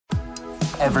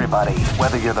Everybody,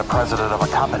 whether you're the president of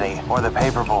a company or the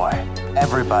paperboy,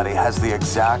 everybody has the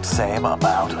exact same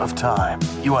amount of time.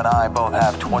 You and I both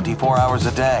have 24 hours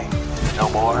a day.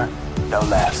 No more, no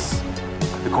less.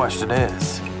 The question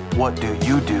is, what do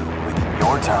you do with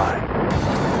your time?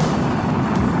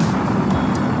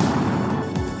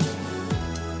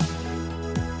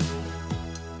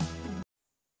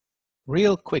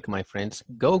 Real quick, my friends,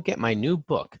 go get my new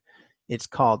book. It's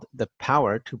called The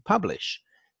Power to Publish,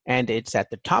 and it's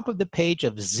at the top of the page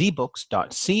of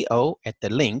zbooks.co at the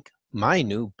link, My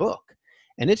New Book.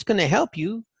 And it's going to help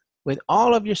you with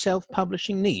all of your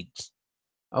self-publishing needs.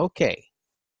 Okay,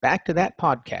 back to that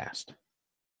podcast.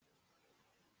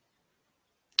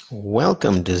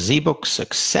 Welcome to ZBook's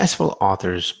Successful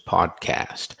Authors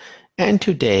Podcast. And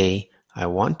today I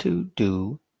want to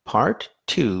do part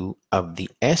 2 of the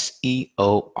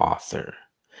SEO author.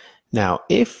 Now,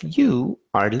 if you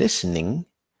are listening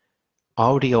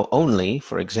audio only,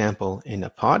 for example, in a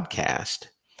podcast,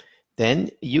 then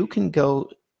you can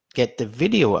go get the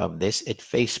video of this at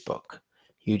Facebook.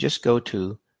 You just go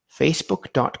to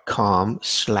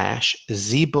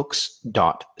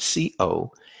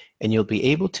facebook.com/zbooks.co and you'll be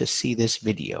able to see this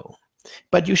video.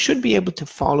 But you should be able to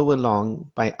follow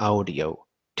along by audio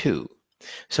too.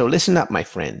 So listen up, my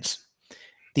friends.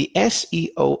 The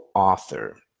SEO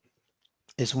author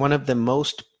is one of the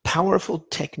most powerful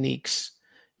techniques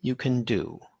you can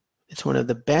do. It's one of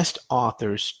the best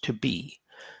authors to be.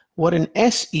 What an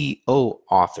SEO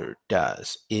author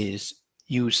does is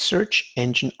use search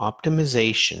engine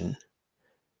optimization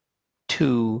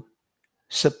to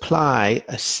supply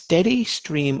a steady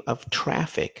stream of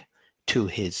traffic to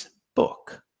his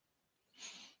book.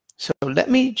 So let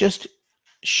me just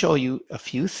show you a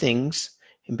few things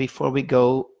and before we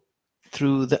go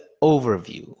through the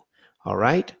overview. All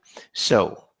right.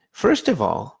 So first of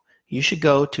all, you should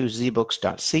go to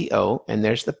zbooks.co and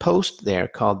there's the post there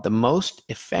called The Most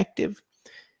Effective.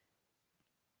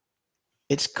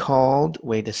 It's called,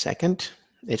 wait a second.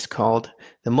 It's called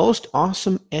The Most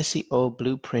Awesome SEO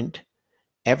Blueprint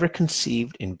Ever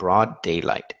Conceived in Broad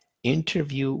Daylight.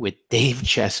 Interview with Dave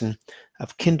Chesson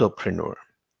of Kindlepreneur.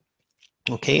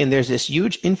 Okay, and there's this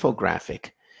huge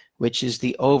infographic, which is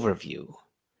the overview.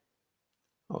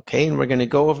 Okay, and we're going to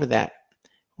go over that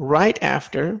right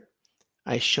after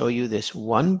I show you this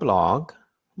one blog,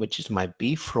 which is my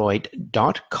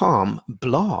bfreud.com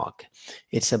blog.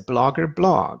 It's a blogger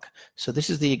blog. So this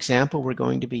is the example we're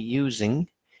going to be using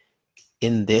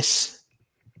in this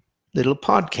little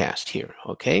podcast here,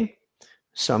 okay?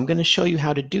 So I'm going to show you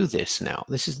how to do this now.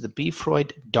 This is the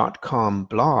bfreud.com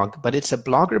blog, but it's a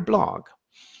blogger blog.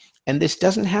 And this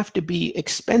doesn't have to be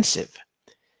expensive.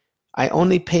 I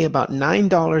only pay about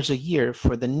 $9 a year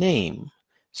for the name.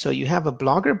 So you have a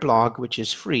blogger blog, which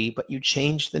is free, but you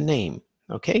change the name,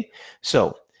 okay?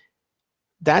 So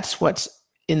that's what's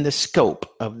in the scope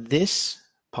of this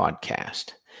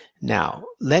podcast. Now,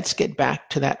 let's get back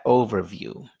to that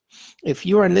overview. If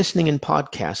you are listening in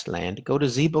podcast land, go to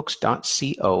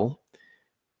zbooks.co,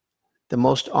 The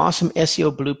Most Awesome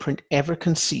SEO Blueprint Ever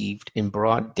Conceived in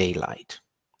Broad Daylight.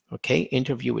 Okay,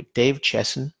 interview with Dave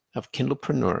Chesson of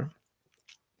Kindlepreneur.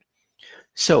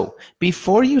 So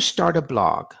before you start a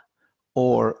blog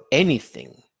or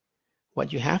anything,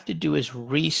 what you have to do is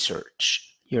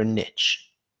research your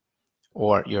niche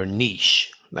or your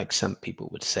niche, like some people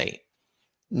would say.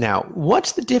 Now,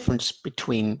 what's the difference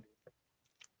between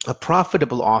a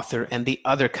profitable author and the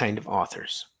other kind of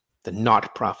authors, the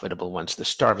not profitable ones, the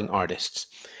starving artists?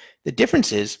 The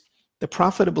difference is the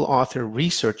profitable author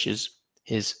researches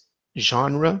his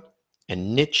genre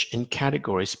and niche and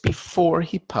categories before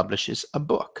he publishes a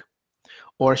book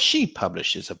or she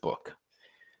publishes a book.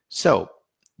 So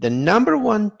the number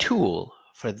one tool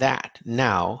for that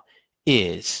now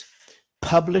is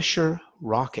Publisher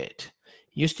Rocket.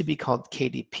 It used to be called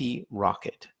KDP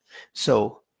Rocket.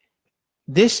 So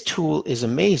this tool is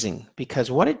amazing because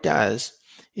what it does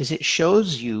is it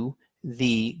shows you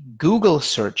the Google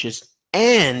searches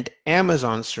and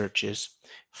Amazon searches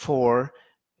for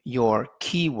your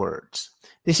keywords.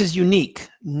 This is unique.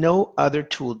 No other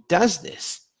tool does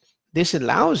this. This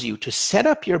allows you to set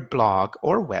up your blog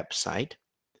or website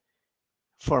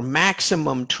for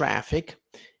maximum traffic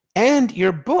and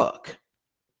your book.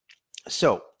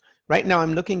 So right now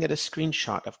I'm looking at a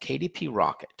screenshot of KDP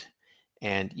Rocket,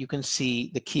 and you can see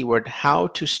the keyword how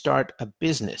to start a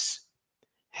business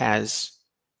has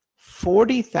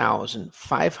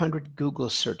 40,500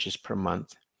 Google searches per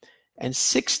month and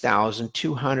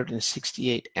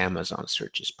 6,268 Amazon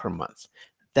searches per month.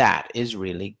 That is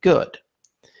really good.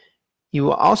 You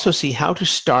will also see how to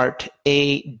start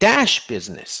a dash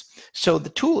business. So the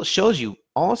tool shows you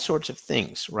all sorts of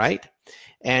things, right?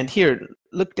 And here,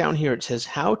 look down here, it says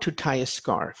how to tie a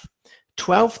scarf.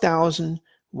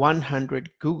 12,100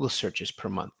 Google searches per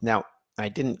month. Now, I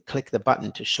didn't click the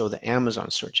button to show the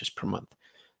Amazon searches per month.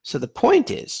 So the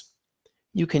point is,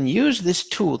 you can use this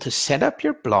tool to set up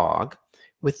your blog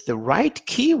with the right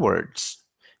keywords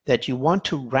that you want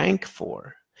to rank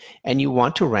for. And you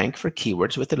want to rank for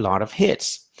keywords with a lot of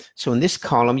hits. So in this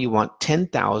column, you want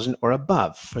 10,000 or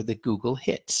above for the Google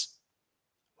hits,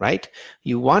 right?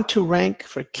 You want to rank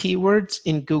for keywords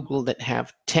in Google that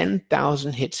have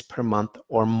 10,000 hits per month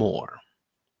or more,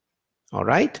 all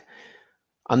right?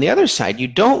 On the other side, you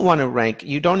don't want to rank,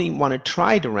 you don't even want to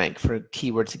try to rank for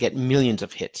keywords to get millions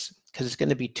of hits because it's going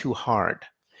to be too hard.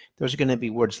 Those are going to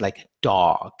be words like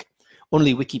dog.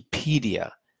 Only Wikipedia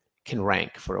can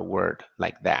rank for a word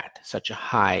like that, such a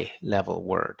high level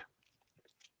word.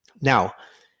 Now,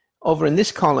 over in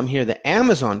this column here, the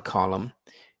Amazon column,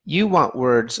 you want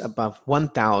words above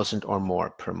 1,000 or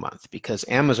more per month because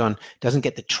Amazon doesn't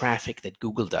get the traffic that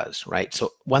Google does, right?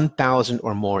 So 1,000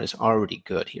 or more is already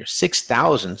good here.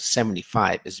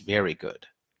 6,075 is very good.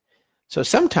 So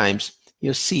sometimes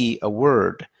you'll see a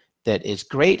word that is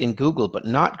great in Google but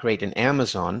not great in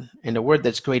Amazon, and a word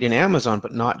that's great in Amazon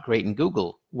but not great in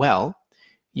Google. Well,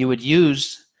 you would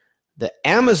use the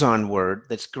Amazon word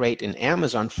that's great in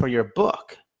Amazon for your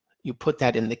book. You put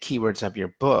that in the keywords of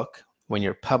your book when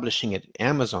you're publishing it at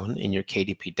Amazon in your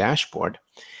KDP dashboard,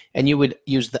 and you would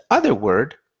use the other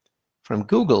word from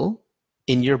Google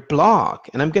in your blog.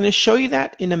 And I'm going to show you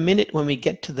that in a minute when we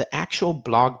get to the actual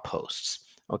blog posts,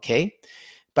 okay?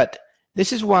 But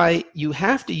this is why you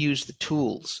have to use the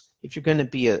tools. If you're going to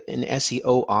be an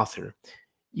SEO author,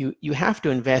 you have to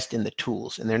invest in the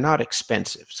tools, and they're not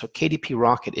expensive. So KDP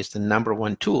Rocket is the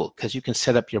 #1 tool because you can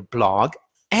set up your blog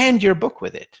and your book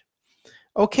with it.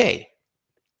 Okay.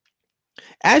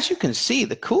 As you can see,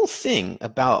 the cool thing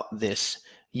about this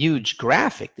huge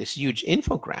graphic, this huge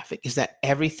infographic, is that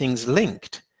everything's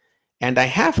linked. And I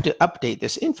have to update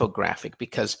this infographic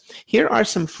because here are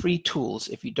some free tools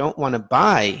if you don't want to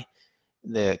buy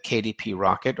the KDP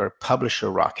Rocket or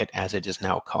Publisher Rocket as it is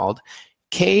now called,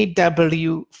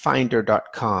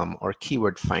 kwfinder.com or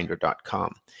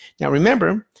keywordfinder.com. Now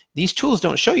remember, these tools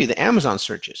don't show you the Amazon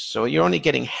searches, so you're only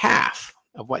getting half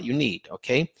of what you need,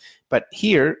 okay? But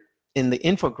here in the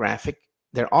infographic,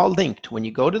 they're all linked. When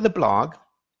you go to the blog,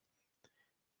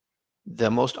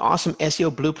 the most awesome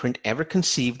SEO blueprint ever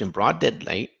conceived in broad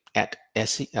daylight at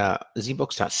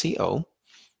zbooks.co,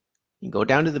 you go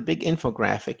down to the big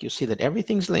infographic, you'll see that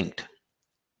everything's linked.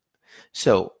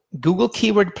 So Google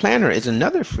Keyword Planner is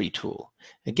another free tool.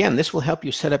 Again, this will help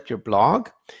you set up your blog,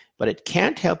 but it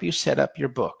can't help you set up your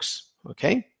books,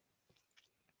 okay?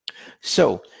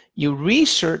 So you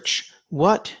research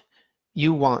what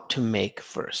you want to make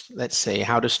first. Let's say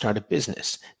how to start a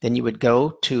business. Then you would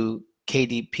go to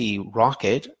KDP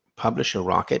Rocket, Publisher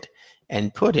Rocket,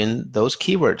 and put in those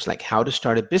keywords like how to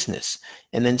start a business,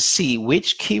 and then see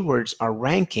which keywords are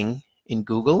ranking in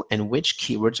Google and which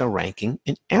keywords are ranking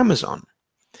in Amazon.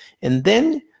 And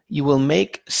then you will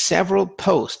make several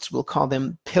posts. We'll call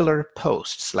them pillar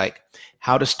posts, like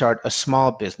how to start a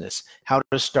small business, how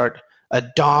to start a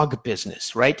dog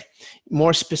business, right?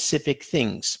 More specific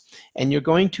things. And you're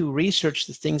going to research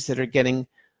the things that are getting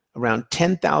around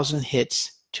 10,000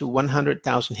 hits to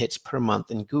 100,000 hits per month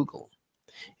in Google.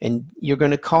 And you're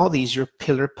going to call these your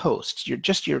pillar posts. You're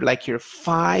like your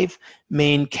 5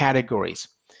 main categories.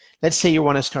 Let's say you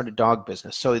want to start a dog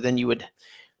business. So then you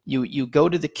go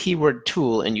to the keyword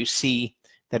tool and you see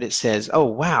that it says, oh,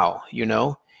 wow, you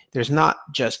know, there's not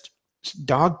just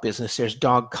dog business, there's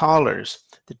dog collars,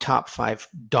 the top 5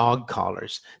 dog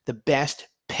collars, the best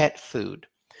pet food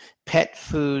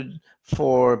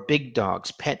for big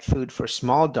dogs, pet food for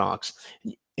small dogs.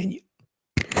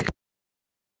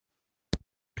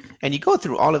 And you go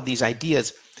through all of these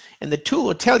ideas, and the tool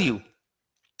will tell you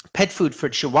pet food for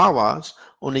Chihuahuas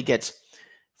only gets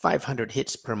 500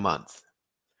 hits per month.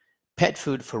 Pet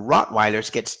food for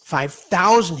Rottweilers gets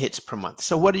 5,000 hits per month.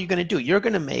 So what are you going to do? You're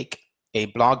going to make a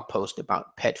blog post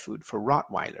about pet food for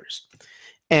Rottweilers.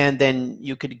 And then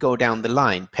you could go down the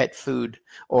line, pet food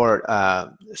or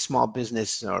small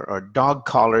business or dog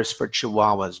collars for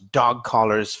Chihuahuas, dog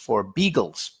collars for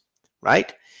beagles,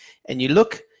 right? And you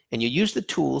look and you use the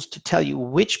tools to tell you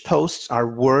which posts are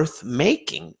worth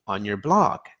making on your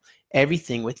blog.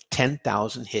 Everything with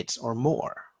 10,000 hits or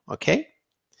more, okay?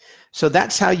 So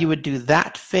that's how you would do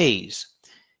that phase.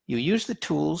 You use the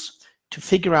tools to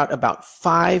figure out about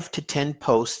 5 to 10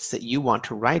 posts that you want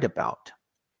to write about.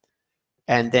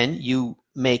 And then you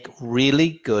make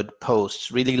really good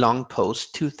posts, really long posts,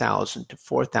 2,000 to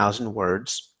 4,000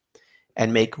 words.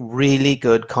 and make really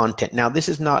good content. Now, this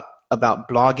is not about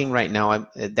blogging right now.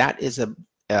 That is a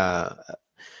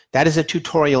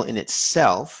tutorial in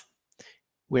itself.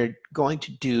 We're going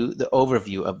to do the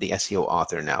overview of the SEO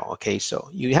author now. Okay, so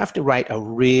you have to write a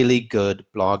really good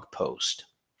blog post.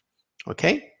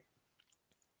 Okay,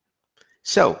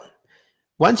 so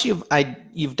once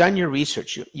you've done your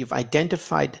research, you've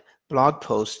identified blog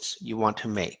posts you want to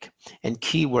make and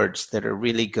keywords that are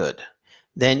really good,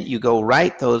 then you go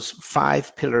write those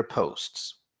 5 pillar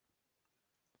posts.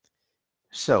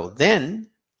 So then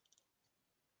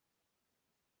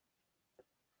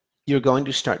you're going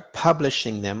to start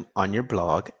publishing them on your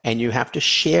blog, and you have to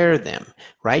share them,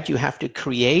 right? You have to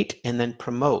create and then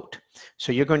promote.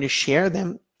 So you're going to share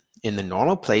them in the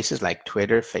normal places like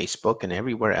Twitter, Facebook, and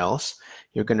everywhere else.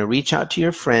 You're going to reach out to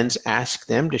your friends, ask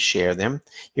them to share them.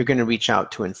 You're going to reach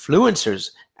out to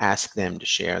influencers, ask them to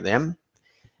share them.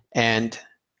 And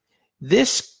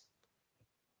this,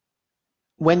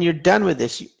 when you're done with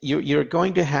this, you're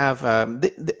going to have,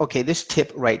 okay, this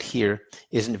tip right here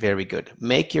isn't very good.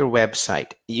 Make your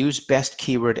website. Use best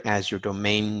keyword as your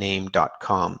domain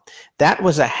name.com. That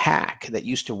was a hack that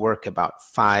used to work about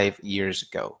 5 years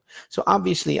ago. So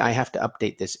obviously I have to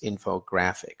update this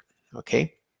infographic,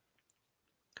 okay?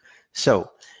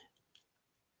 So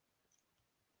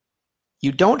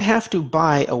you don't have to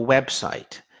buy a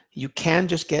website. You can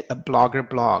just get a Blogger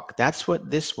blog. That's what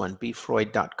this one,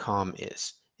 bfreud.com,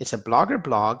 is. It's a Blogger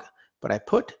blog, but I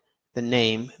put the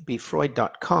name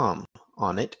bfreud.com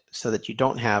on it so that you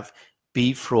don't have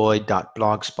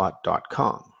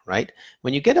bfreud.blogspot.com, right?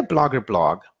 When you get a Blogger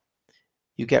blog,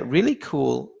 you get really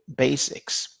cool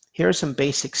basics. Here are some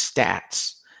basic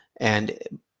stats, and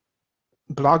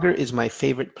Blogger is my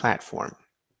favorite platform.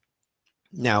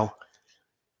 Now,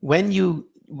 when you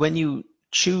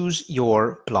choose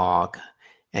your blog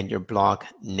and your blog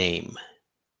name,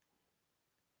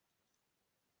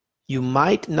 you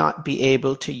might not be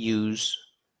able to use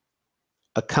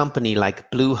a company like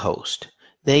Bluehost.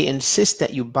 They insist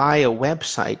that you buy a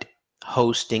website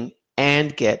hosting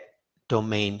and get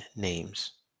domain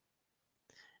names.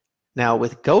 Now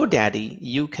with GoDaddy,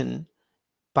 you can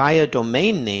buy a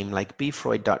domain name like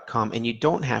bfreud.com, and you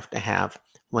don't have to have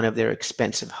one of their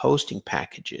expensive hosting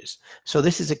packages. So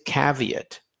this is a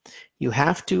caveat. You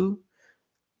have to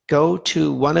go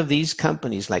to one of these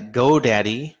companies like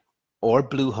GoDaddy or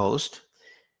Bluehost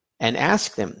and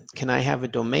ask them, can I have a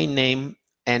domain name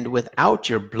and without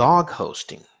your blog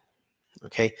hosting?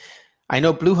 Okay, I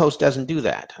know Bluehost doesn't do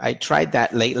that. I tried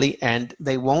that lately, and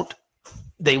they won't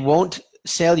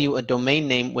sell you a domain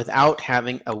name without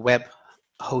having a web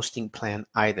hosting plan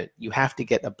either. You have to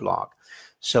get a blog.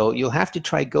 So you'll have to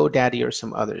try GoDaddy or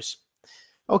some others.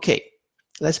 Okay,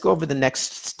 let's go over the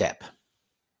next step.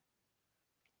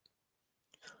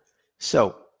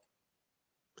 So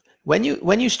when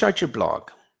you start your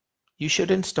blog, you should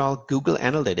install Google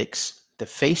Analytics, the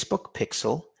Facebook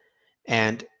Pixel,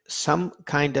 and some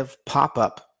kind of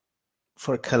pop-up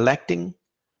for collecting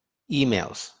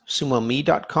emails.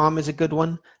 SumoMe.com is a good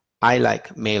one. I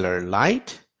like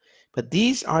MailerLite, but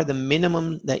these are the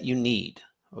minimum that you need,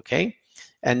 okay?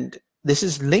 And this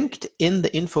is linked in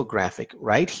the infographic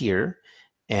right here.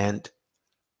 And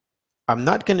I'm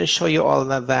not going to show you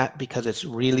all of that because it's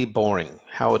really boring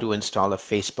how to install a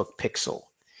Facebook Pixel.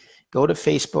 Go to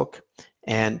Facebook,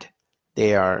 and they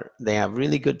have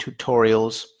really good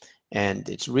tutorials. And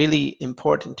it's really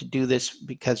important to do this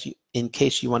because in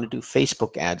case you want to do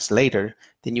Facebook ads later,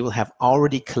 then you will have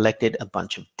already collected a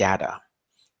bunch of data.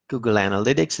 Google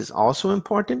Analytics is also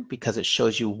important because it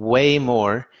shows you way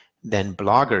more than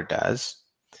Blogger does,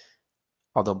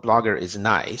 although Blogger is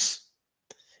nice.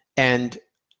 And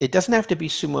it doesn't have to be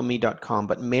SumoMe.com,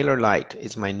 but MailerLite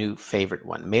is my new favorite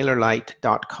one.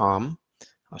 MailerLite.com.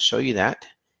 I'll show you that.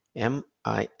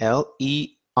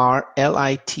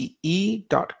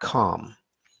 MailerLite.com.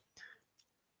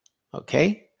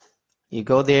 Okay, you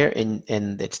go there,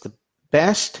 and it's the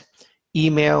best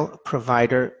email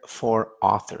provider for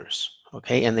authors.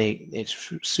 Okay, and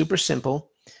it's super simple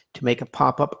to make a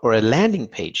pop-up or a landing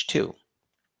page too.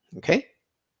 Okay,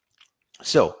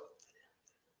 so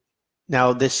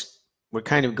now we're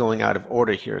kind of going out of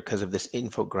order here because of this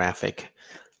infographic.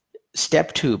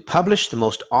 Step 2, publish the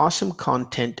most awesome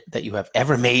content that you have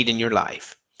ever made in your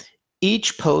life.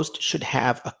 Each post should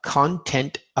have a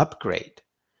content upgrade.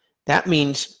 That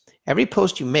means every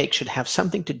post you make should have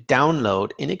something to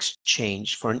download in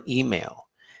exchange for an email.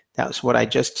 That's what I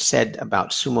just said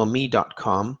about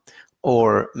SumoMe.com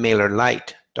or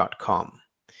MailerLite.com.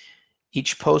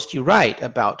 Each post you write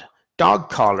about dog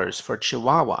collars for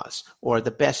Chihuahuas or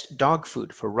the best dog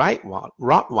food for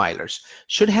Rottweilers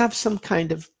should have some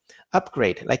kind of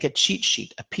upgrade, like a cheat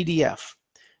sheet, a PDF,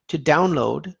 to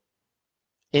download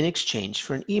in exchange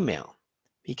for an email,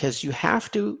 because you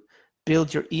have to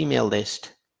build your email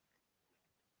list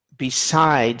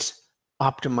besides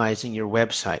optimizing your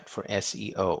website for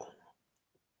SEO.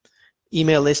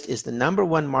 Email list is the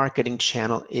 #1 marketing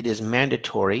channel. It is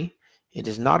mandatory. It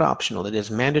is not optional. It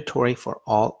is mandatory for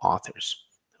all authors.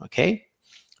 Okay?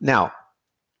 Now,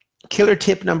 killer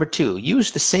tip number 2,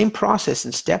 use the same process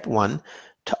in step 1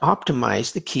 to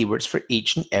optimize the keywords for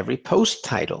each and every post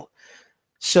title.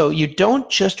 So you don't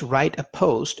just write a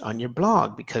post on your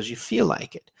blog because you feel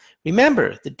like it.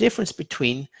 Remember, the difference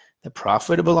between the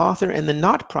profitable author and the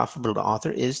not profitable author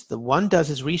is the one does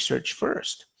his research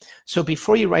first. So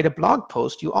before you write a blog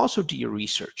post, you also do your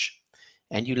research.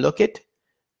 And you look at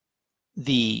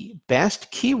the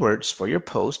best keywords for your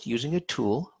post using a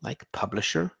tool like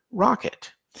Publisher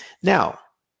Rocket. Now,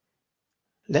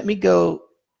 let me go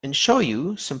and show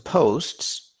you some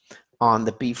posts on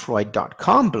the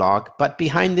bfreud.com blog, but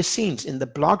behind the scenes in the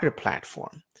Blogger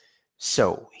platform.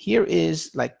 So here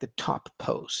is like the top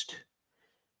post.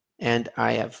 And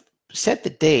I have set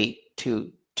the date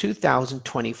to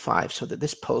 2025 so that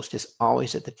this post is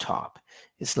always at the top.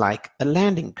 It's like a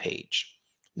landing page.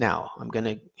 Now I'm going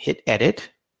to hit edit,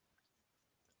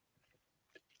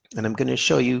 and I'm going to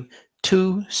show you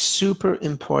 2 super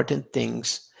important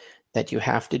things that you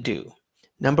have to do.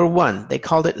 Number 1, they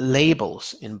called it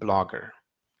labels in Blogger.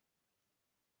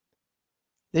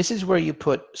 This is where you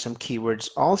put some keywords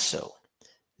also.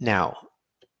 Now,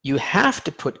 you have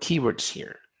to put keywords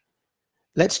here.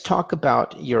 Let's talk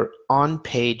about your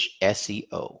on-page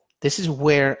SEO. This is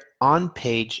where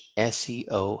on-page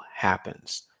SEO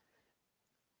happens.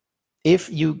 If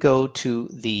you go to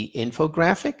the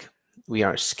infographic, we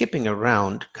are skipping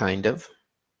around kind of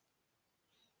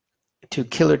to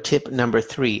killer tip number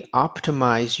 3,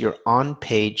 optimize your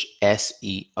on-page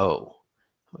SEO.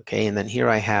 Okay, and then here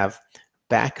I have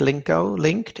Backlinko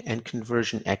linked and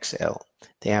Conversion XL.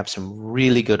 They have some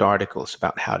really good articles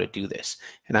about how to do this.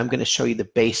 And I'm going to show you the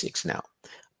basics now.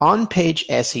 On-page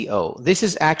SEO. This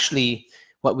is actually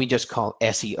what we just call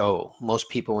SEO. Most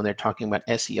people, when they're talking about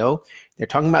SEO, they're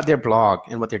talking about their blog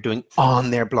and what they're doing on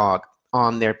their blog,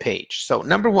 on their page. So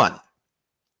number 1,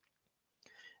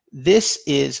 this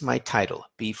is my title,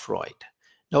 B. Freud.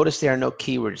 Notice there are no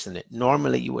keywords in it.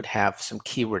 Normally you would have some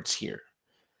keywords here,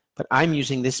 but I'm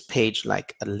using this page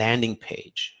like a landing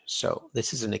page. So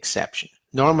this is an exception.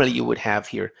 Normally you would have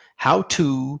here how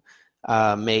to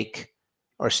make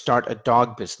or start a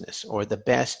dog business, or the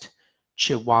best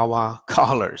Chihuahua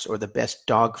collars, or the best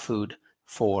dog food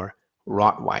for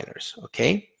Rottweilers.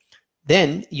 Okay,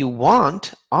 then you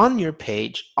want on your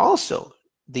page also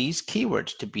these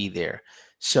keywords to be there.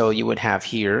 So you would have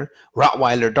here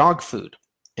Rottweiler dog food,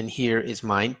 and here is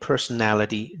mine,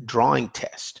 personality drawing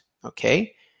test.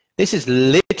 Okay, this is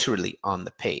literally on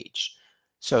the page.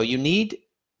 So you need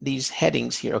these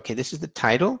headings here. Okay, this is the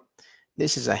title,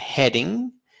 this is a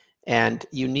heading, and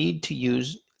you need to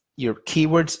use your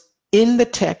keywords in the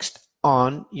text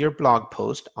on your blog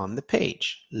post on the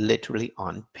page, literally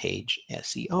on page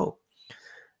SEO.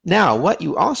 Now, what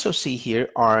you also see here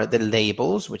are the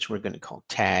labels, which we're going to call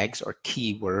tags or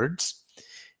keywords.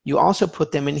 You also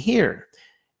put them in here.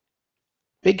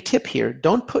 Big tip here,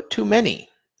 don't put too many.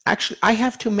 Actually, I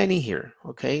have too many here,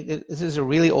 okay? This is a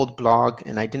really old blog,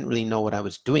 and I didn't really know what I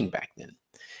was doing back then.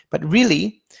 But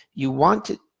really, you want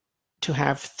to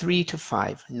have 3 to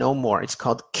 5, no more. It's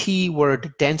called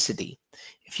keyword density.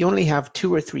 If you only have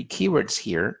 2 or 3 keywords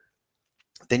here,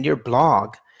 then your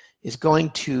blog is going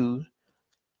to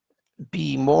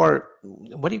be more,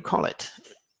 what do you call it?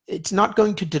 It's not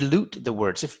going to dilute the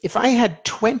words. If I had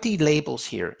 20 labels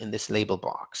here in this label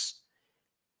box,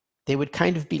 they would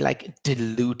kind of be like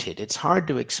diluted. It's hard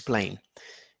to explain.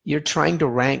 You're trying to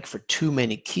rank for too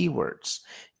many keywords.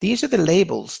 These are the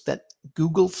labels that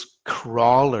Google's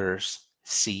crawlers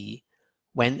see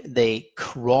when they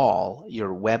crawl your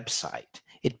website.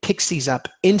 It picks these up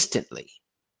instantly.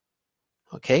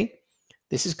 Okay?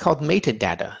 This is called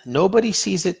metadata. Nobody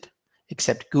sees it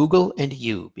except Google and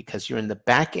you, because you're in the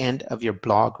back end of your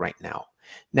blog right now.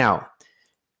 Now,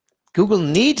 Google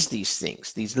needs these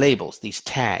things, these labels, these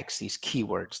tags, these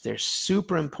keywords. They're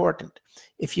super important.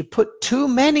 If you put too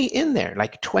many in there,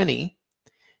 like 20,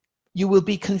 you will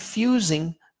be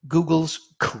confusing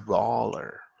Google's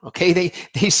crawler. Okay,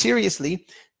 they seriously,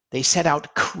 they set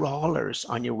out crawlers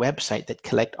on your website that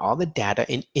collect all the data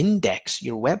and index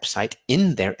your website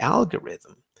in their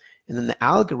algorithm. And then the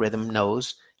algorithm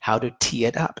knows how to tee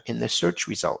it up in the search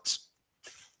results.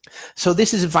 So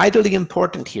this is vitally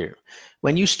important here.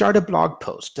 When you start a blog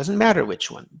post, doesn't matter which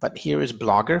one, but here is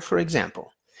Blogger, for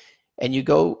example. and you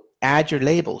go add your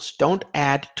labels. Don't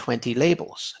add 20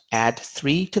 labels. Add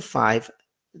 3 to 5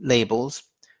 labels,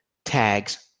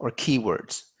 tags, or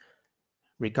keywords,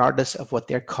 regardless of what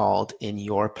they're called in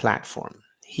your platform.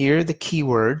 Here, the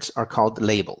keywords are called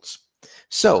labels.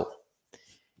 So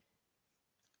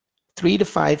 3 to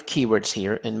 5 keywords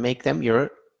here, and make them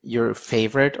your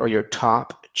favorite or your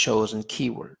top chosen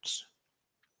keywords.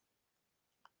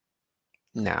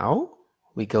 Now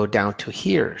we go down to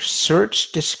here,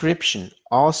 search description,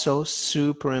 also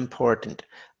super important.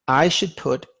 I should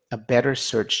put a better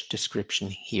search description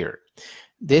here.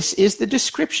 This is the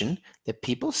description that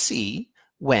people see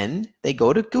when they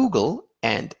go to Google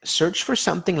and search for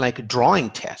something like drawing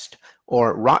test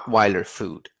or Rottweiler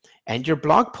food, and your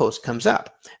blog post comes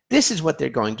up. This is what they're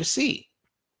going to see.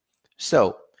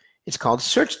 So it's called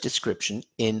search description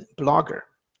in Blogger.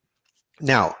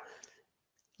 Now,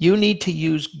 you need to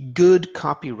use good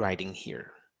copywriting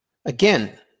here.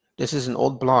 Again, this is an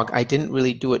old blog. I didn't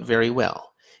really do it very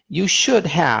well. You should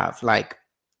have like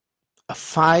a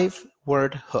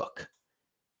 5-word hook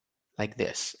like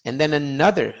this, and then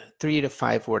another 3 to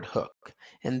 5 word hook,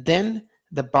 and then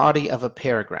the body of a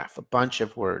paragraph, a bunch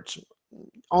of words,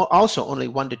 also only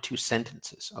 1 to 2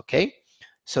 sentences, okay?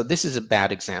 So this is a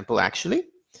bad example actually,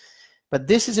 but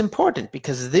this is important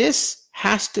because this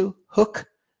has to hook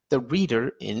the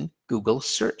reader in Google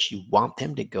search. You want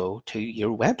them to go to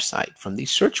your website from these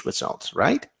search results,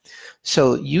 right?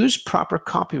 So use proper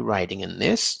copywriting in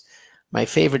this. My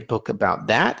favorite book about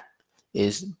that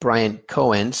is Brian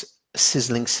Cohen's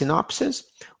Sizzling Synopsis,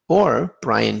 or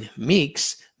Brian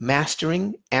Meek's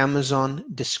Mastering Amazon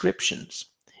Descriptions.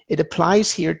 It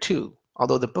applies here too.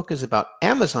 Although the book is about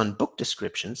Amazon book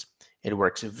descriptions, it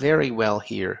works very well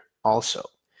here also.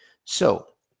 So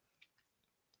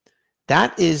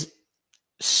that is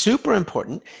super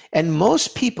important, and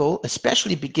most people,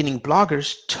 especially beginning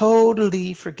bloggers,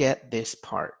 totally forget this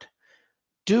part.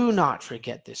 Do not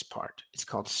forget this part. It's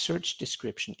called search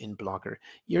description in Blogger.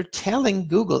 You're telling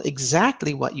Google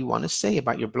exactly what you want to say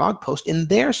about your blog post in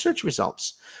their search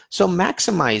results. So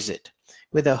maximize it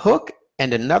with a hook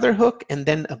and another hook and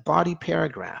then a body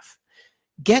paragraph.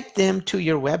 Get them to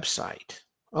your website.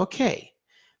 Okay,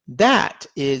 that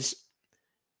is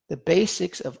the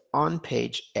basics of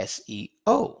on-page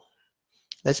SEO.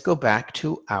 Let's go back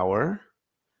to our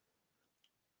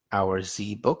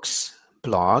ZBooks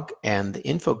blog and the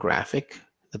infographic,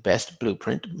 the best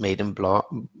blueprint made in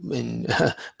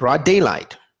broad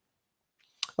daylight.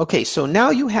 Okay, so now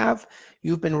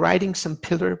you've been writing some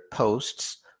pillar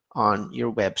posts on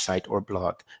your website or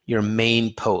blog, your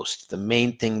main post, the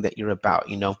main thing that you're about.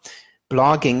 You know,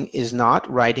 blogging is not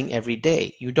writing every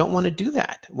day. You don't want to do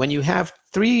that. When you have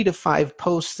 3 to 5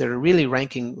 posts that are really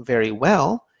ranking very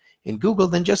well in Google,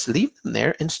 then just leave them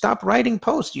there and stop writing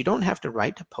posts. You don't have to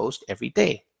write a post every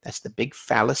day. That's the big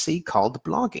fallacy called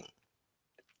blogging.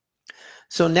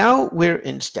 So now we're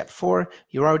in step 4.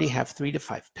 You already have 3 to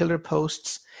 5 pillar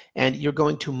posts, and you're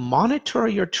going to monitor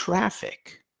your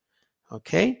traffic.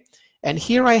 Okay, and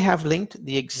here I have linked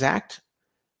the exact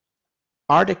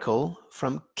article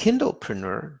from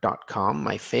Kindlepreneur.com,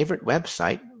 my favorite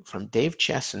website, from Dave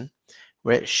Chesson,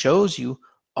 where it shows you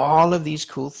all of these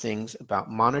cool things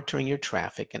about monitoring your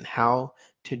traffic and how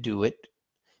to do it,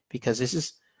 because this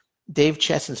is Dave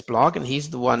Chesson's blog, and he's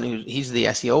the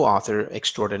SEO author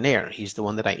extraordinaire. He's the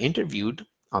one that I interviewed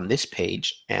on this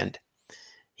page, and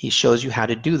he shows you how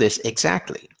to do this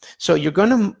exactly. So you're going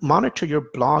to monitor your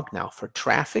blog now for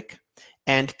traffic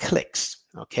and clicks,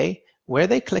 okay? Where are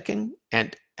they clicking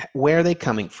and where are they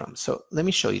coming from? So let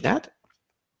me show you that.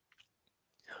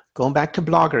 Going back to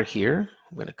Blogger here,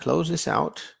 I'm going to close this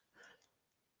out.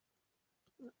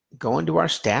 Go into our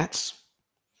stats.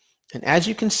 And as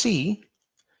you can see,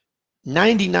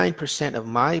 99% of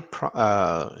my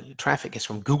traffic is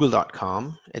from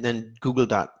google.com and then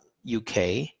google.uk,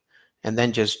 and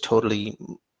then just totally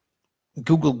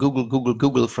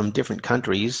Google from different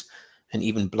countries, and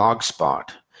even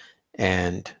Blogspot.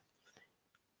 And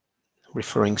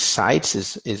referring sites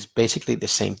is basically the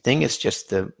same thing. It's just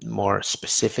the more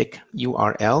specific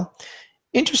URL.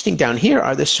 Interesting down here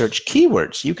are the search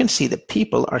keywords. You can see that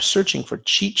people are searching for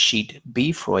cheat sheet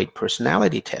B. Freud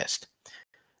personality test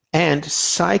and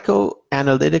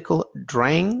psychoanalytical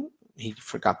drang, he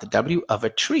forgot the W, of a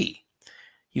tree.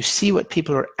 You see what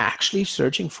people are actually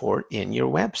searching for in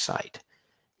your website.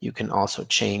 You can also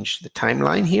change the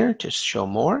timeline here to show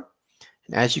more.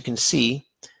 And as you can see,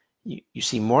 you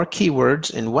see more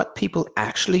keywords and what people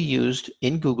actually used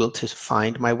in Google to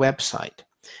find my website.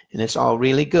 And it's all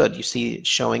really good. You see it's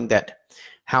showing that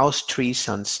house, tree,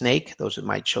 sun, snake, those are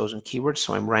my chosen keywords.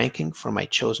 So I'm ranking for my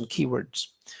chosen keywords.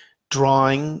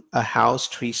 drawing a house,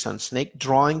 tree, sun, snake,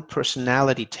 drawing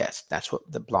personality test. That's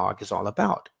what the blog is all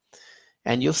about.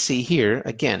 And you'll see here,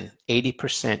 again,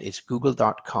 80% is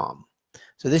google.com.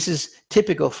 So this is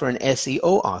typical for an SEO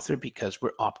author because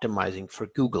we're optimizing for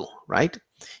Google, right?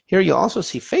 Here you also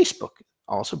see Facebook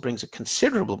also brings a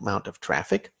considerable amount of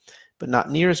traffic, but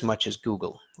not near as much as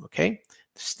Google, okay?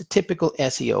 This is the typical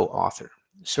SEO author,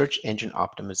 search engine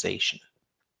optimization.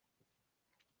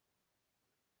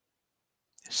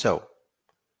 So,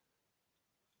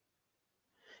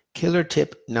 killer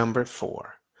tip number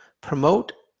 4,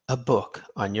 promote a book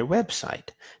on your website.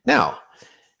 Now,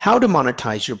 how to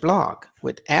monetize your blog.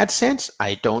 With AdSense,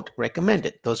 I don't recommend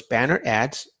it. Those banner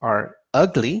ads are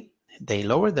ugly. They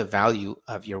lower the value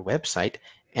of your website,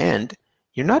 and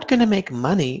you're not going to make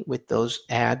money with those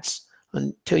ads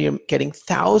until you're getting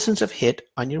thousands of hits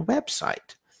on your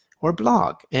website or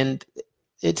blog. And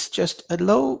it's just a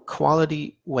low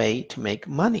quality way to make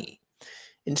money.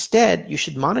 Instead, you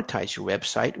should monetize your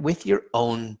website with your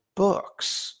own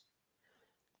books.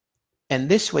 And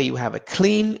this way you have a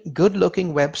clean,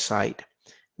 good-looking website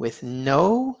with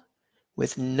no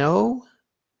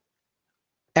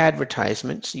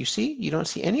advertisements. You see, you don't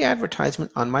see any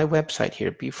advertisement on my website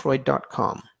here,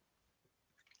 bfreud.com.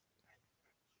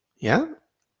 Yeah,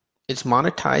 it's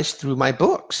monetized through my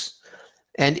books.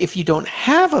 And if you don't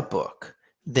have a book,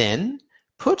 then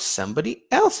put somebody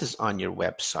else's on your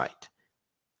website.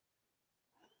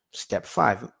 Step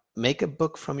 5, make a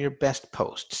book from your best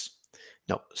posts.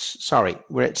 No, sorry,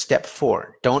 we're at step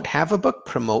 4. Don't have a book,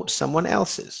 promote someone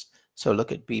else's. So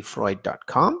look at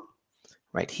bfreud.com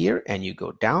right here, and you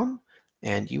go down,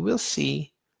 and you will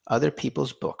see other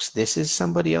people's books. This is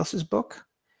somebody else's book.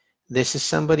 This is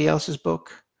somebody else's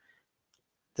book.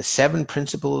 The 7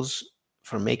 Principles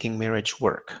for Making Marriage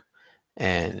Work.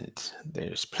 And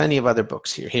there's plenty of other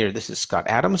books here. Here, this is Scott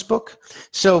Adams' book.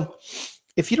 So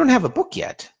if you don't have a book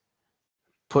yet,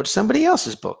 put somebody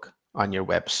else's book on your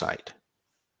website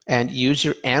and use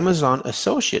your Amazon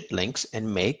associate links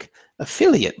and make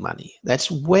affiliate money.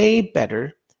 That's way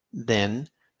better than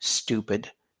stupid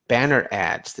banner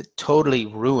ads that totally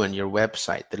ruin your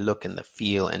website, the look and the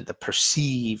feel and the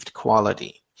perceived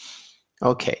quality.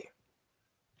 Okay.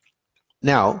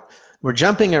 Now, we're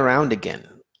jumping around again.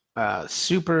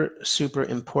 Super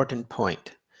important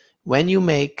point. When you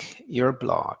make your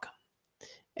blog,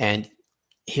 and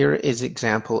here is an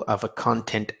example of a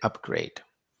content upgrade.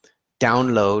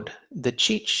 Download the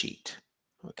cheat sheet,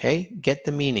 okay? Get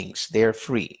the meanings, they're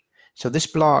free. So this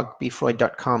blog,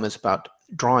 bfreud.com, is about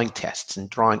drawing tests and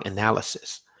drawing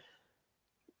analysis.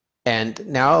 And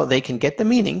now they can get the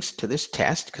meanings to this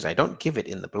test, because I don't give it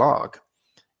in the blog,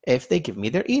 if they give me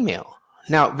their email.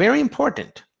 Now, very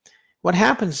important, what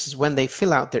happens is when they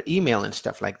fill out their email and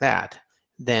stuff like that,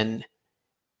 then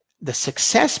the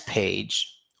success page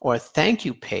or thank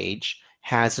you page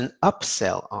has an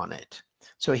upsell on it.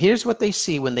 So here's what they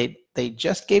see when they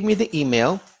just gave me the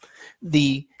email.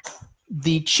 The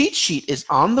cheat sheet is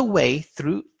on the way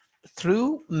through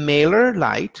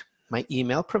MailerLite. My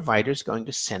email provider is going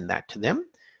to send that to them.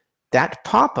 That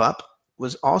pop-up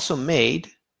was also made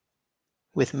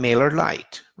with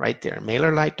MailerLite right there,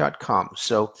 MailerLite.com.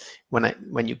 So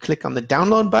when you click on the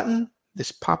download button,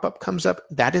 this pop-up comes up.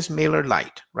 That is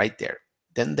MailerLite right there.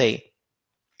 Then they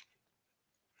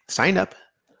sign up.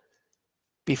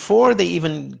 Before they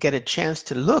even get a chance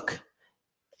to look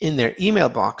in their email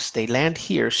box, they land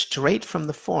here straight from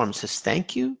the form. It says,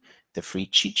 thank you. The free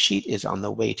cheat sheet is on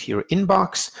the way to your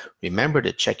inbox. Remember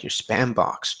to check your spam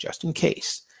box just in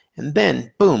case. And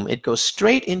then, boom, it goes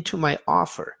straight into my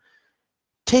offer.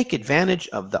 Take advantage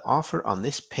of the offer on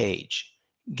this page.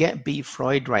 Get B.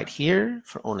 Freud right here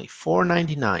for only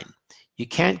 $4.99. You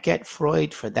can't get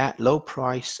Freud for that low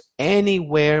price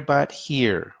anywhere but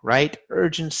here, right?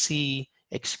 Urgency,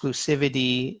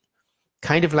 exclusivity,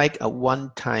 kind of like a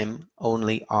one-time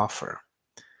only offer.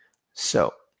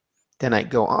 So then I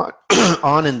go on,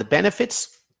 on in the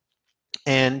benefits,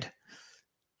 and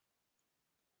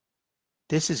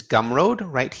this is Gumroad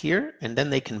right here, and then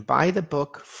they can buy the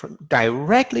book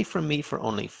directly from me for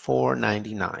only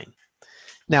 $4.99.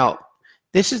 Now,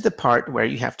 this is the part where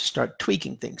you have to start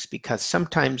tweaking things, because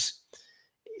sometimes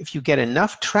if you get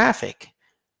enough traffic,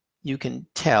 you can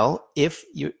tell if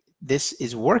this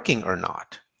is working or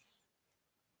not.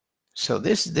 So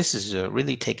this is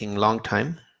really taking a long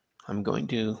time. I'm going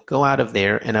to go out of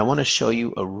there, and I want to show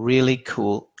you a really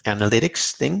cool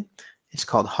analytics thing. It's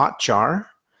called Hotjar,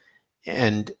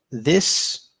 and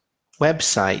this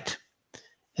website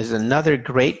is another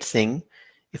great thing.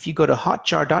 If you go to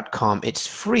hotjar.com, it's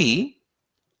free,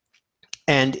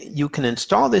 and you can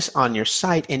install this on your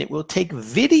site, and it will take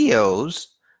videos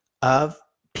of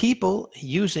people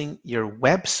using your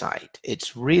website.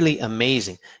 It's really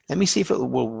amazing. Let me see if it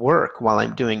will work while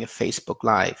I'm doing a Facebook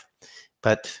Live.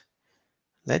 But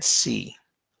let's see.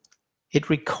 It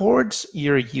records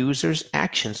your users'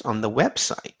 actions on the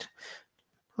website.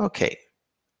 Okay.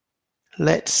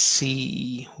 Let's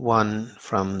see one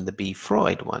from the B.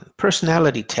 Freud one.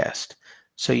 Personality test.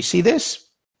 So you see this?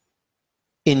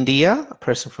 India, a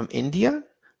person from India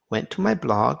went to my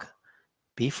blog,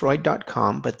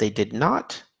 bfreud.com, but they did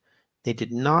not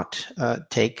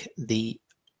take the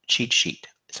cheat sheet.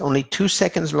 It's only 2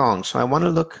 seconds long, so I want to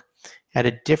look at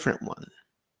a different one.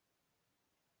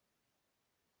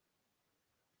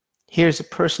 Here's a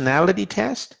personality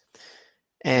test,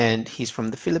 and he's from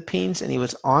the Philippines, and he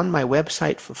was on my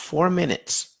website for 4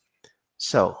 minutes.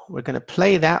 So we're going to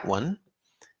play that one,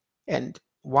 and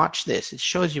watch this. It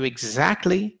shows you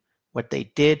exactly what they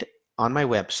did on my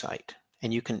website.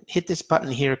 And you can hit this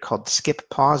button here called skip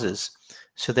pauses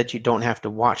so that you don't have to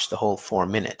watch the whole 4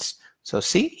 minutes. So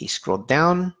see, he scrolled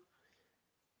down.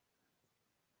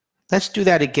 Let's do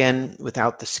that again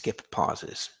without the skip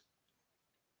pauses.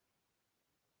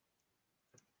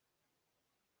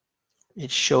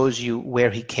 It shows you where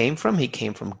he came from. He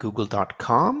came from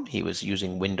google.com. He was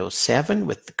using Windows 7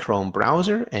 with the Chrome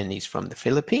browser, and he's from the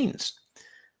Philippines.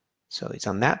 So he's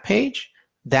on that page.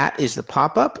 That is the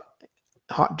pop-up.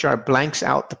 Hotjar blanks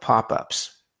out the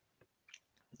pop-ups.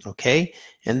 Okay,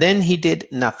 and then he did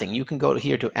nothing. You can go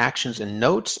here to actions and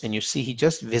notes, and you see he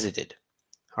just visited.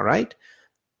 All right,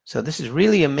 so this is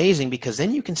really amazing because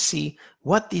then you can see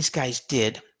what these guys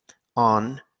did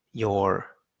on your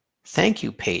thank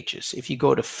you pages. If you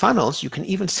go to funnels, you can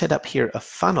even set up here a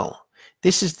funnel.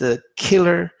 This is the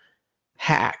killer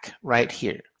hack right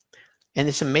here. And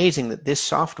it's amazing that this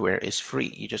software is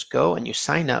free. You just go and you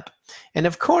sign up. And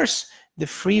of course, the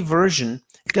free version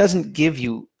doesn't give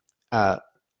you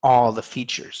all the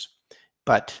features,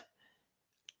 but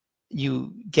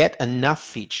you get enough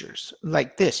features.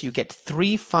 Like this, you get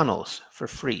 3 funnels for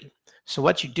free. So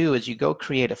what you do is you go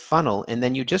create a funnel, and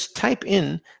then you just type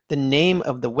in the name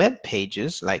of the web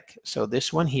pages. Like, so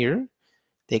this one here,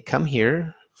 they come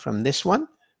here from this one,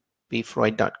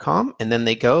 bfreud.com, and then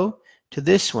they go to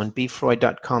this one,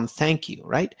 bfreud.com, thank you,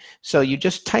 right? So you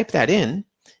just type that in,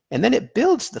 and then it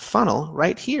builds the funnel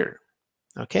right here,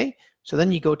 okay? So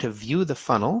then you go to view the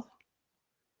funnel,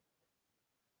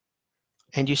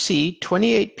 and you see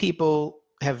 28 people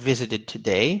have visited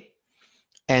today,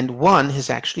 and 1 has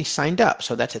actually signed up.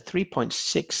 So that's a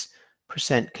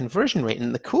 3.6% conversion rate.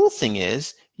 And the cool thing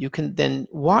is you can then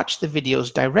watch the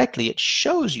videos directly. It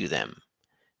shows you them.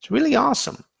 It's really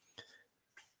awesome.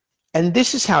 And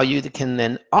this is how you can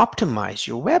then optimize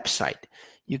your website.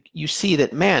 You see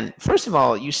that, man, first of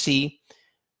all, you see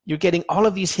you're getting all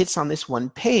of these hits on this one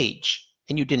page,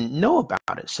 and you didn't know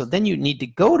about it. So then you need to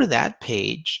go to that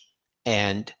page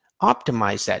and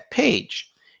optimize that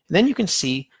page. And then you can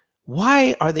see,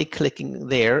 why are they clicking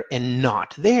there and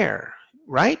not there,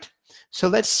 right? So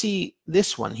let's see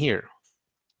this one here.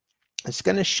 It's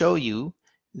going to show you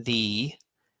the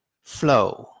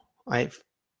flow.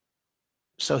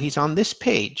 So he's on this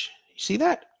page. You see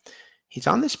that? He's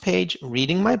on this page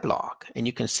reading my blog, and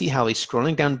you can see how he's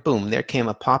scrolling down. Boom, there came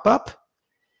a pop-up,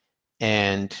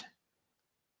 and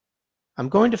I'm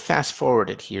going to fast forward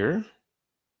it here.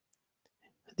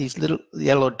 These little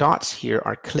yellow dots here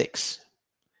are clicks.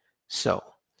 So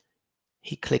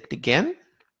he clicked again.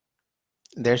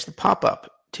 There's the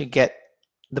pop-up to get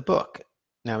the book.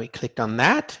 Now he clicked on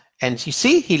that, and you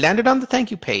see he landed on the thank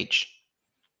you page,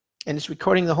 and it's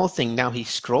recording the whole thing. Now he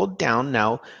scrolled down.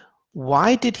 Now,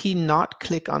 why did he not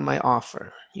click on my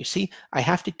offer? You see, I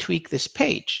have to tweak this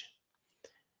page.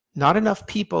 Not enough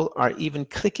people are even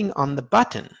clicking on the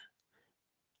button.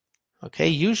 Okay,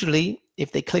 usually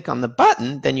if they click on the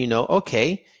button, then you know,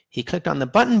 okay, he clicked on the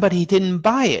button, but he didn't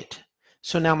buy it.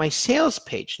 So now my sales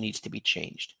page needs to be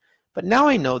changed. But now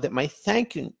I know that my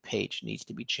thank you page needs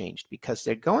to be changed because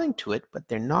they're going to it, but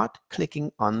they're not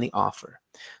clicking on the offer.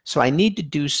 So I need to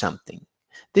do something.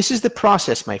 This is the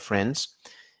process, my friends.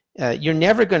 You're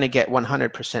never going to get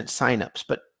 100% signups,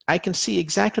 but I can see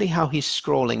exactly how he's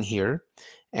scrolling here,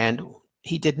 and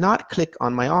he did not click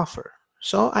on my offer.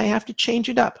 So I have to change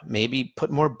it up, maybe put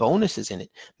more bonuses in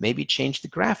it, maybe change the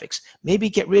graphics, maybe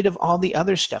get rid of all the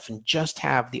other stuff and just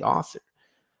have the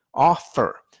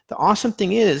offer. The awesome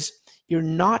thing is you're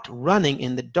not running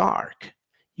in the dark.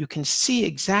 You can see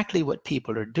exactly what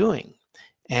people are doing.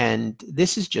 And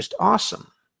this is just awesome.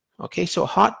 Okay, so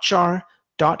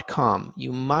hotjar.com,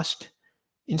 you must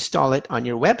install it on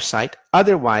your website.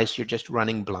 Otherwise, you're just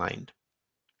running blind.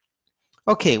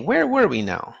 Okay, where were we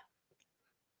now?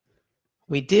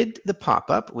 we did the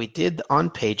pop-up, we did the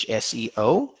on-page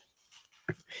SEO,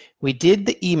 we did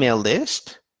the email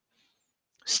list.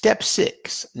 Step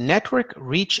 6, network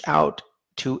reach out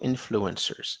to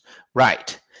influencers.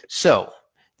 Right. So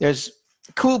there's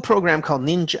a cool program called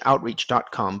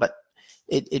ninjaoutreach.com, but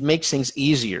it makes things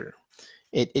easier.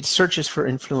 It searches for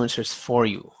influencers for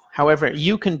you. However,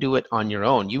 you can do it on your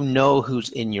own. You know who's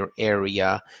in your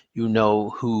area. You know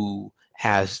who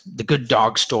has the good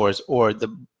dog stores or the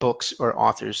books or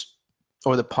authors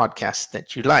or the podcasts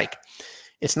that you like.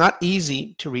 It's not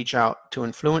easy to reach out to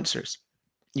influencers.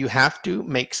 You have to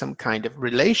make some kind of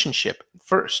relationship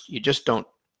first. You just don't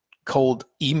cold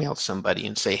email somebody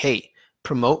and say, hey,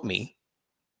 promote me.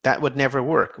 That would never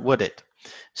work, would it?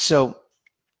 So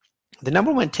the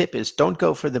number one tip is don't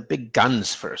go for the big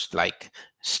guns first, like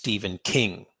Stephen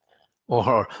King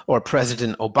or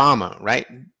President Obama, right?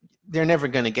 They're never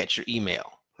going to get your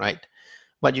email, right?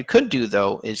 What you could do,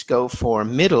 though, is go for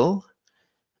middle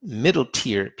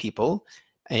tier people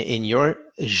in your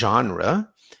genre.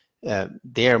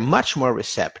 They're much more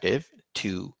receptive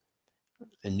to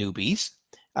newbies.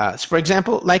 So for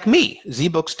example, like me,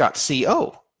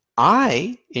 zbooks.co,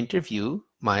 I interview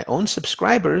my own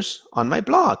subscribers on my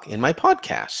blog, in my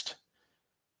podcast.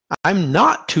 I'm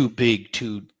not too big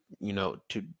to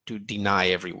deny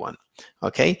everyone.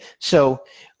 Okay, so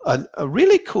a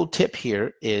really cool tip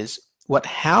here is what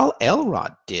Hal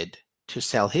Elrod did to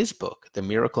sell his book, The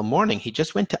Miracle Morning. He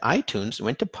just went to iTunes,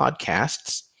 went to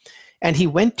podcasts, and he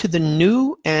went to the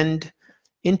new and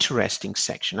interesting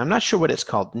section. I'm not sure what it's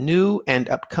called, new and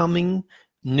upcoming,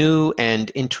 new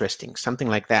and interesting, something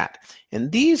like that.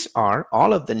 And these are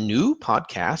all of the new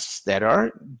podcasts that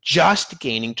are just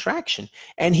gaining traction.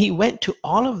 And he went to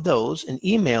all of those and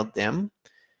emailed them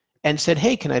and said,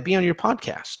 hey, can I be on your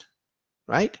podcast?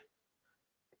 Right?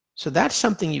 So that's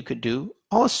something you could do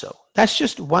also. That's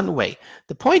just one way.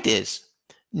 The point is,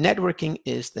 networking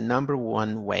is the number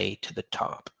one way to the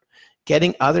top.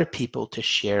 Getting other people to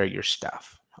share your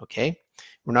stuff, okay?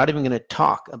 We're not even going to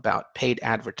talk about paid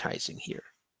advertising here.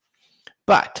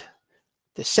 But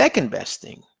the second best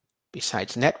thing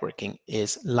besides networking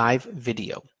is live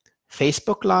video.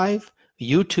 Facebook Live,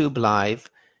 YouTube Live,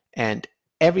 and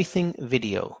everything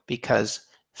video, because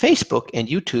Facebook and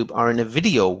YouTube are in a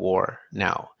video war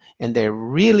now, and they're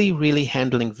really, really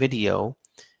handling video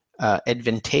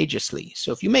advantageously.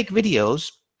 So if you make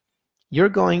videos, you're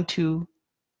going to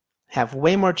have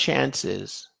way more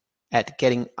chances at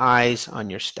getting eyes on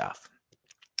your stuff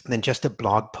than just a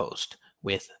blog post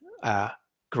with a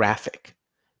graphic.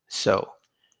 So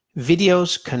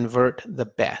videos convert the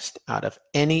best out of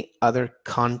any other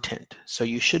content. So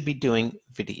you should be doing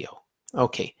video.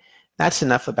 Okay, that's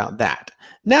enough about that.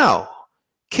 Now,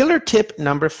 killer tip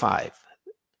number 5.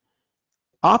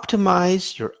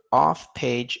 Optimize your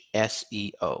off-page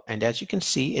SEO. And as you can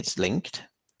see, it's linked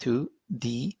to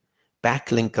the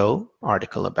Backlinko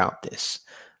article about this.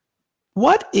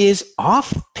 What is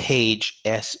off-page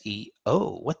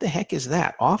SEO? What the heck is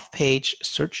that? Off-page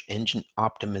search engine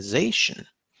optimization.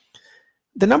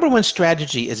 The number one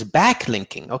strategy is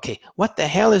backlinking. Okay, what the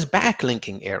hell is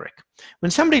backlinking, Eric?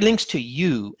 When somebody links to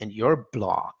you and your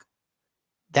blog,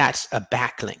 that's a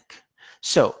backlink.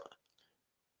 So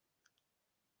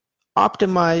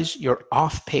optimize your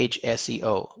off-page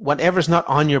SEO. Whatever's not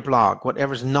on your blog,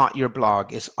 whatever's not your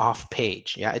blog is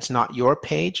off-page. Yeah, it's not your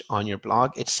page on your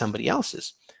blog, it's somebody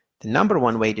else's. The number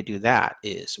one way to do that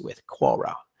is with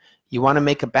Quora. You want to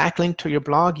make a backlink to your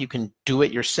blog, you can do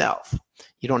it yourself.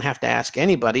 You don't have to ask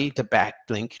anybody to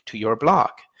backlink to your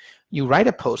blog. You write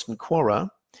a post in Quora,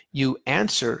 you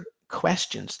answer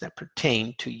questions that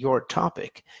pertain to your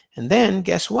topic, and then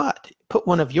guess what? Put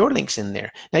one of your links in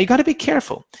there. Now you got to be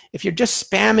careful. If you're just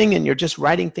spamming and you're just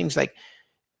writing things like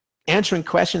answering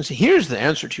questions, here's the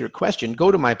answer to your question,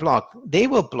 go to my blog, they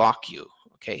will block you.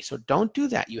 Okay, so don't do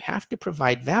that. You have to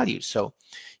provide value. So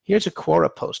here's a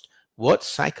Quora post. What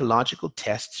psychological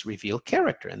tests reveal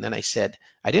character? And then I said,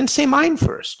 I didn't say mine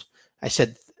first. I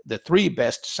said the 3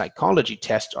 best psychology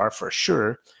tests are for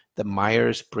sure the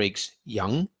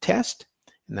Myers-Briggs-Young test,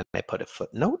 and then I put a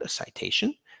footnote, a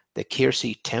citation, the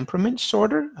Keirsey temperament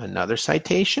sorter, another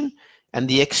citation, and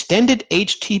the extended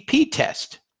HTP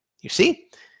test. You see?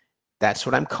 That's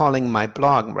what I'm calling my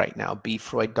blog right now,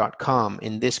 bfreud.com.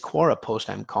 In this Quora post,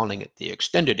 I'm calling it the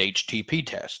extended HTP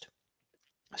test.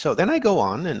 So then I go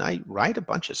on and I write a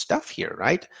bunch of stuff here,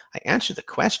 right? I answer the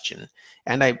question,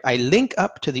 and I link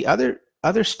up to the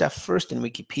other stuff first in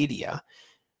Wikipedia.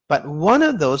 But one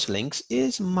of those links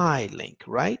is my link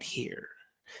right here.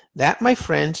 That, my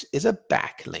friends, is a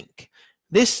backlink.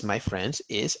 This, my friends,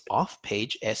 is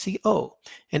off-page SEO,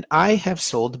 and I have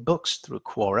sold books through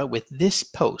Quora with this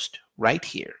post right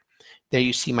here. There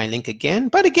you see my link again,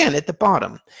 but again at the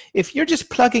bottom. If you're just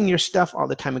plugging your stuff all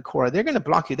the time in Quora, they're going to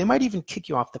block you. They might even kick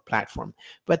you off the platform,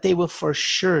 but they will for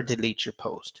sure delete your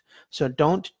post. So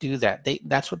don't do that.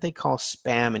 That's what they call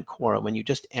spam in Quora, when you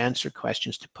just answer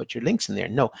questions to put your links in there.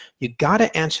 No, you got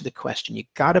to answer the question. You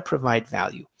got to provide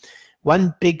value.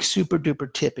 One big super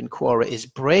duper tip in Quora is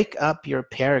break up your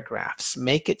paragraphs.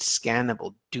 Make it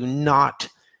scannable. Do not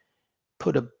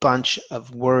put a bunch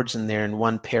of words in there in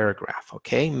one paragraph,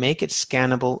 okay? Make it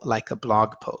scannable like a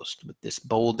blog post with this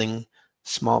bolding,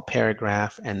 small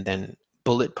paragraph, and then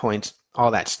bullet points, all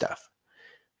that stuff.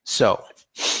 So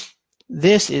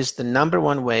this is the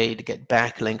 #1 way to get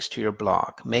backlinks to your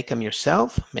blog. Make them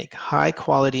yourself, make high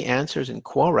quality answers in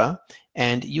Quora,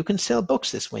 and you can sell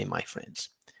books this way, my friends.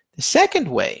 The second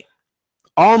way,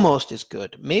 almost as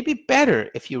good, maybe better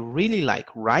if you really like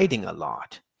writing a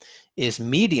lot, is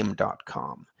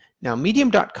medium.com. Now,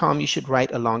 medium.com, you should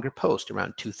write a longer post,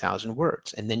 around 2,000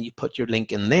 words, and then you put your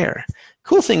link in there.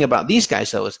 Cool thing about these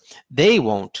guys, though, is they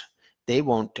won't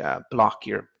block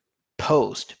your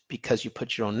post because you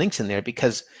put your own links in there,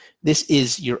 because this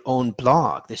is your own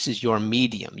blog. This is your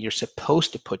medium. You're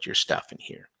supposed to put your stuff in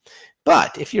here.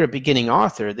 But if you're a beginning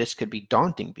author, this could be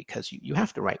daunting because you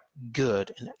have to write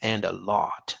good and a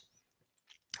lot.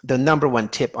 The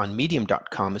 #1 tip on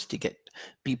medium.com is to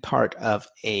be part of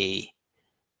a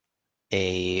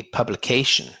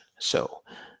publication. So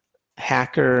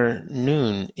Hacker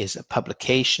Noon is a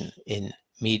publication in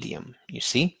Medium, you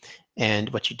see. And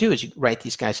what you do is you write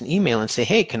these guys an email and say,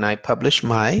 hey, can I publish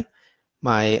my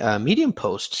Medium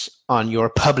posts on your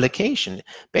publication?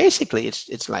 Basically,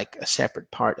 it's like a separate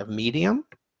part of Medium.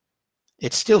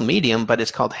 It's still Medium, but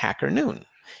it's called Hacker Noon.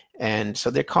 And so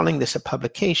they're calling this a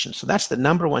publication. So that's the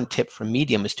 #1 tip for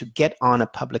Medium, is to get on a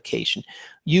publication.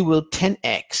 You will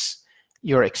 10x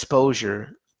your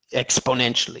exposure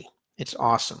exponentially. It's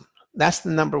awesome. That's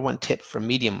the #1 tip for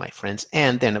Medium, my friends.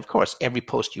 And then, of course, every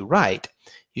post you write,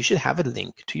 you should have a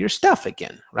link to your stuff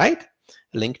again, right?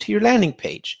 A link to your landing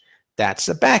page. That's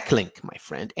a backlink, my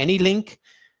friend. Any link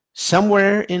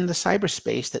somewhere in the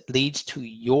cyberspace that leads to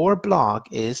your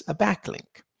blog is a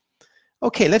backlink.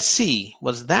 Okay, let's see.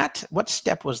 What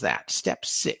step was that? Step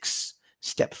 6.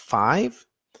 Step 5?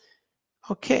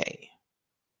 Okay.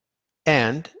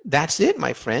 And that's it,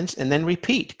 my friends. And then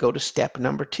repeat. Go to step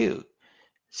 #2.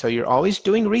 So you're always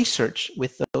doing research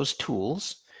with those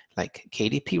tools like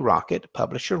KDP Rocket,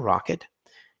 Publisher Rocket.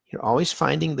 You're always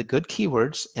finding the good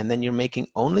keywords, and then you're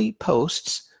making only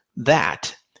posts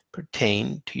that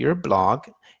pertain to your blog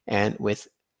and with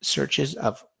searches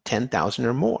of 10,000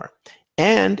 or more.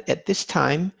 And at this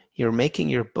time, you're making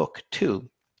your book too.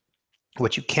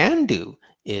 What you can do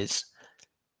is,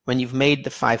 when you've made the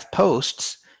 5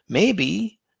 posts,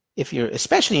 maybe if you're,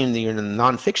 especially in the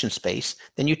nonfiction space,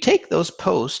 then you take those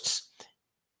posts,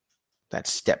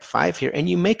 that's step 5 here, and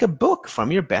you make a book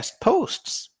from your best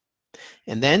posts.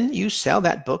 And then you sell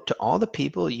that book to all the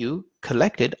people you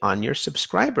collected on your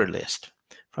subscriber list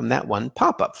from that one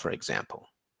pop-up, for example.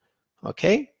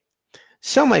 Okay?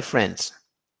 So, my friends,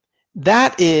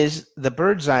 that is the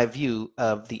bird's eye view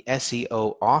of the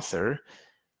SEO author.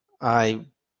 I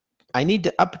need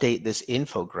to update this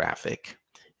infographic,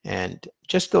 and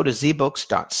just go to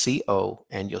zbooks.co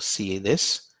and you'll see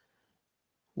this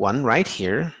one right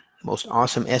here, most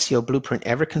awesome SEO blueprint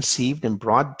ever conceived in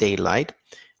broad daylight.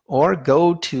 Or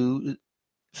go to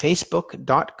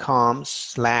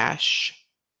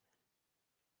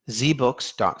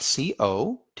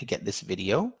facebook.com/zbooks.co to get this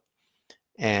video.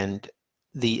 And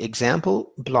the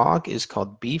example blog is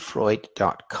called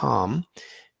bfreud.com.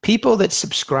 People that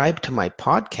subscribe to my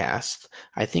podcast,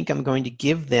 I think I'm going to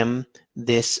give them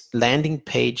this landing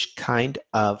page kind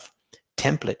of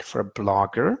template for a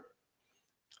blogger.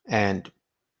 And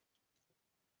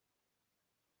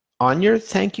on your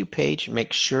thank you page,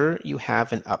 make sure you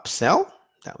have an upsell.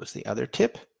 That was the other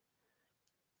tip.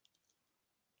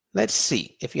 Let's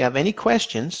see. If you have any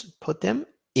questions, put them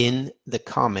in the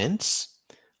comments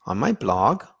on my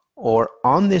blog or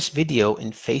on this video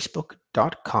in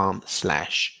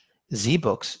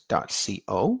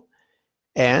facebook.com/zbooks.co.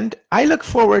 And I look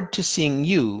forward to seeing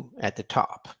you at the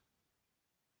top.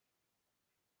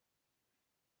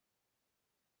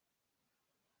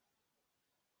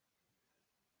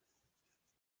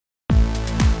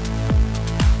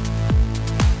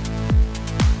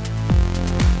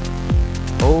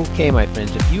 Okay, my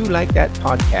friends, if you like that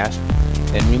podcast,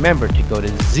 then remember to go to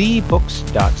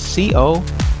zbooks.co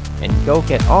and go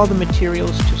get all the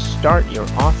materials to start your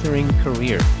authoring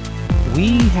career.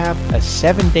 We have a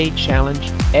 7-day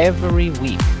challenge every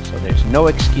week, so there's no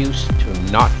excuse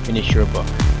to not finish your book.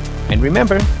 And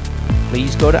remember,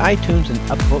 please go to iTunes and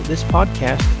upvote this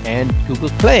podcast and Google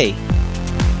Play.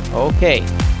 Okay,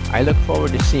 I look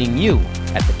forward to seeing you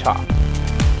at the top.